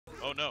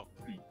Oh no.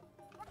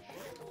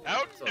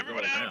 Out! So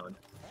Everyone out!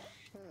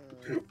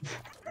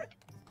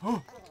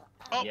 Oh.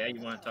 Yeah,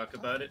 you want to talk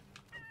about it?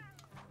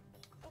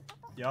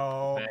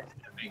 Yo. Back to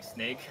the big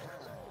snake.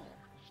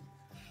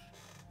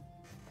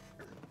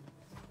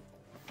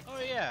 Oh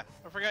yeah,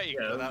 I forgot you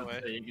could go that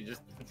way. You can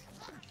just.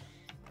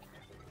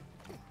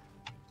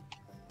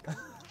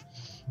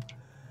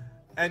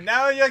 And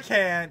now you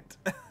can't.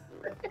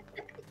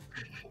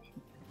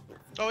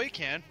 Oh, he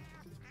can.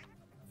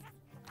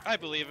 I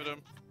believe in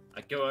him. I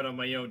go out on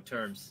my own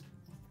terms.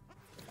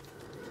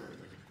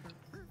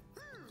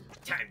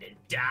 Time to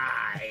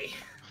die.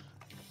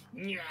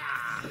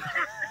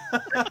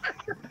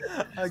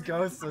 A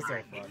ghost is so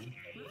fun.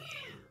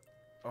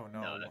 Oh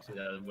no. No, actually,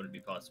 that wouldn't be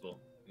possible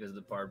because of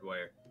the barbed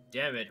wire.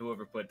 Damn it!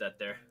 Whoever put that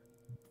there.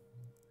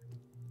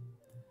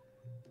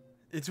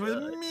 It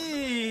was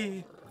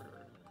me.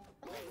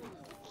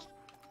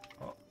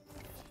 Oh,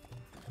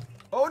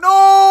 oh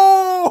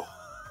no!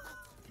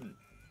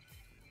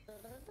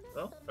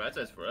 Well,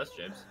 that's for us,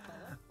 James.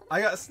 I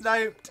got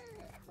sniped.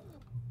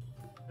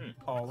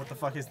 Oh, what the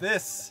fuck is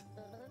this?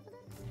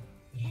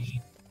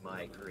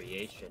 My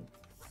creation.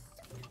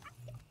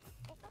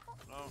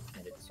 No,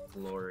 And it's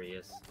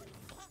glorious.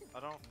 I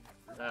don't.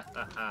 Ha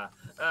ha ha.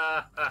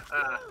 Ah ha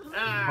ha.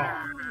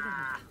 Ah!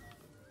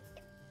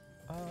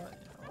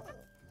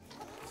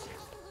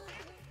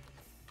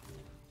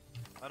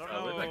 I don't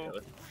Where'd that know. go?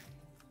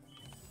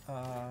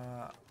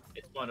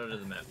 It's one under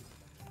the map.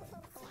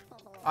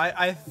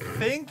 I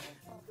think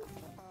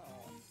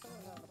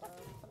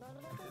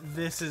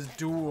this is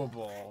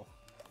doable,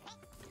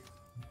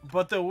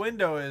 but the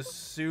window is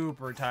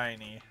super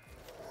tiny.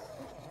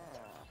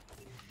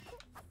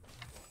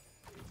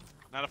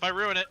 Not if I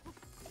ruin it.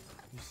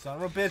 You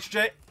son of a bitch,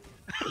 Jay.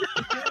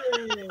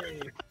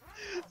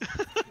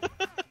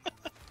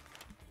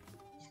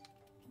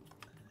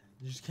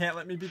 You just can't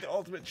let me be the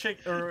ultimate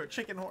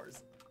chicken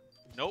horse.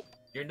 Nope.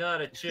 You're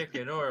not a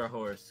chicken or a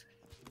horse.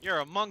 You're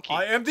a monkey.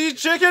 I am the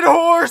chicken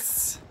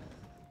horse.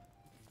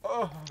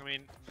 Oh. I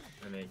mean,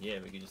 Yeah,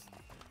 we can just.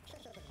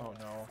 Oh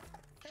no.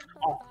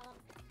 Oh.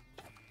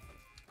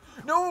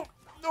 No!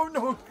 No,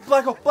 no!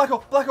 Black hole! Black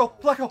hole! Black hole!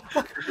 Black hole!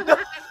 Black hole! No!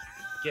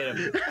 Get him!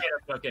 Get him!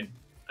 Fucking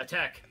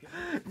attack!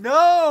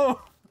 No!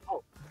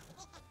 Oh.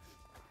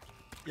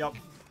 Yep.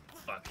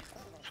 Fuck.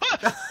 I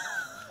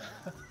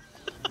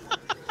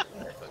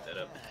fucked that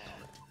up.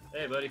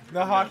 Hey, buddy.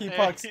 The hockey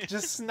puck's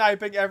just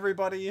sniping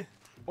everybody,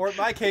 or in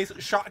my case,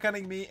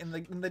 shotgunning me in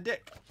the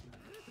dick.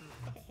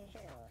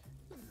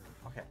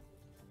 Okay.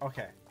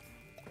 Okay.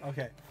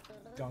 Okay.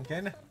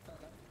 Duncan.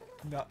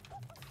 No.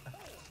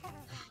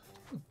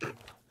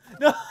 No.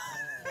 No.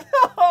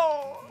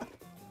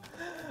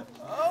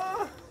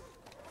 Oh.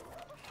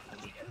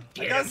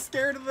 I got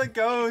scared of the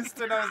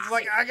ghost, and I was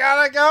like, I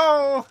gotta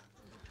go.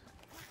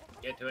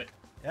 Get to it.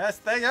 Yes,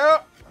 thank you.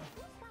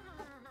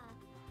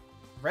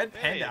 Red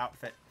panda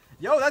outfit.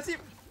 Yo, that's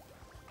even.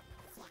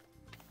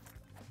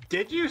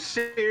 Did you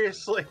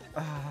seriously?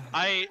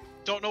 I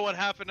don't know what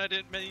happened. I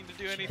didn't mean to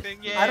do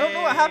anything. Yay. I don't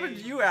know what happened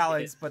to you,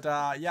 Alex, but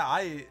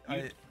yeah,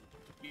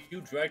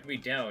 You dragged me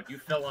down. You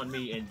fell on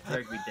me and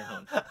dragged me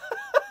down.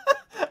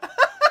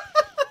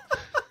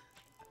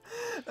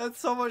 That's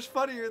so much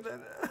funnier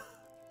than.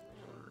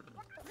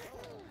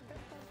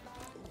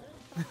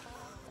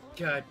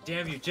 God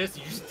damn you,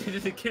 Jesse! You just did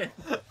it again.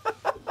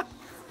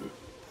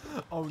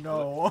 Oh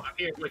no! I'm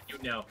here with you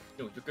now.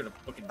 No, you're gonna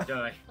fucking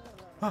die.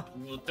 You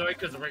will die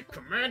because I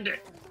command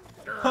it.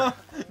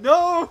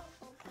 No!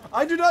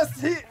 I do not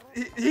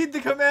heed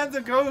the commands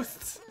of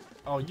ghosts.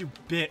 Oh, you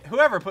bit!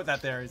 Whoever put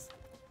that there is.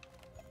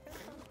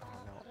 Oh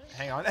no!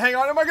 Hang on! Hang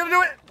on! Am I gonna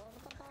do it?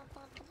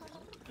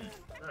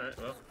 All right,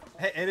 well.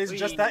 Hey, it is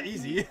just that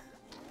easy.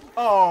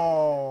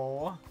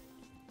 Oh.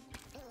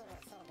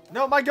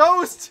 No, my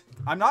ghost!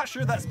 I'm not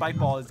sure that spike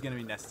ball is going to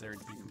be necessary,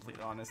 to be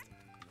completely honest.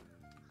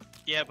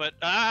 Yeah, but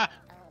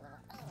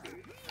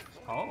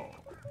Oh.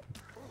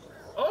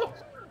 Oh!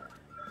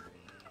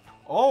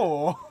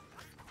 Oh.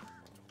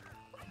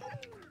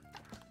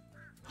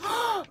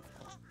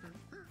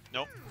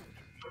 Nope.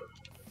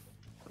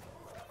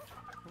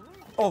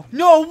 Oh,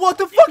 no! What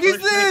the fuck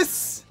is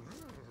this?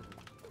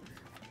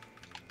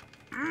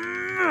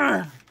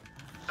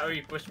 How are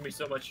you pushing me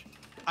so much?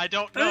 I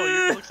don't know.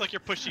 It looks like you're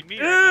pushing me.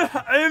 Right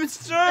now. I am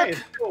stuck. Hey,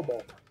 it's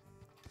doable.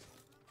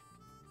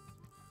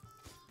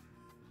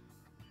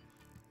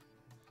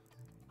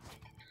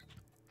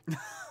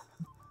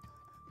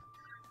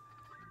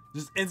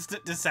 Just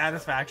instant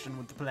dissatisfaction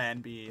with the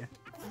plan B.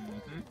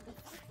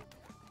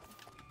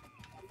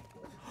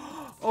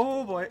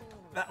 Oh boy,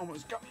 that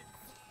almost got me.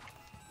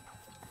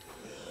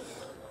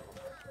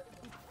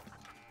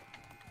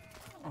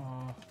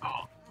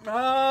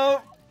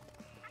 Oh.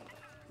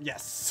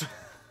 Yes.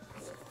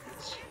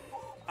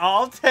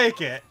 I'll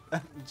take it.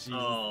 Jesus.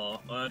 Oh,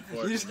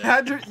 unfortunate. You just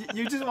had to.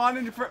 You just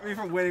wanted to prevent me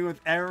from winning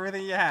with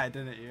everything you had,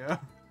 didn't you?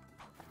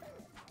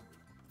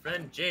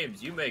 Friend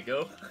James, you may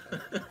go.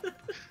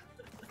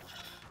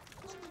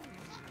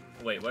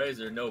 Wait, why is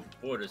there no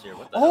borders here?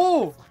 What the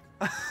hell?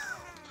 Oh!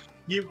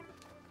 You.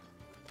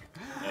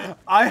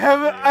 I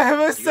have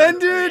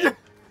ascended.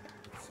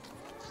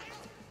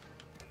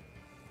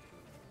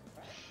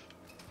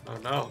 Oh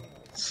no.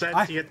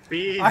 Sentient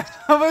being. I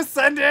have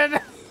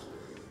ascended.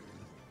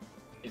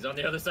 He's on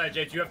the other side,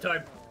 James. You have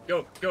time.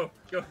 Go, go,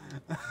 go.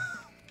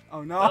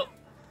 Oh no. Well,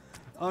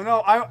 Oh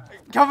no.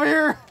 Come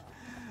here.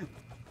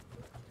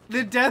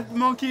 The death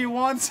monkey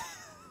wants.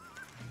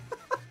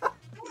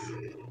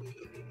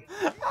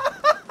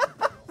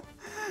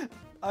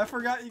 I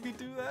forgot you could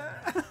do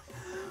that.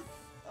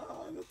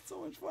 Oh, that's so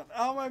much fun.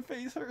 Oh, my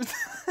face hurts.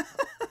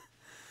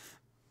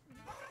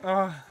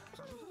 Oh,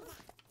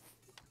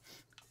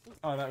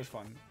 that was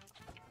fun.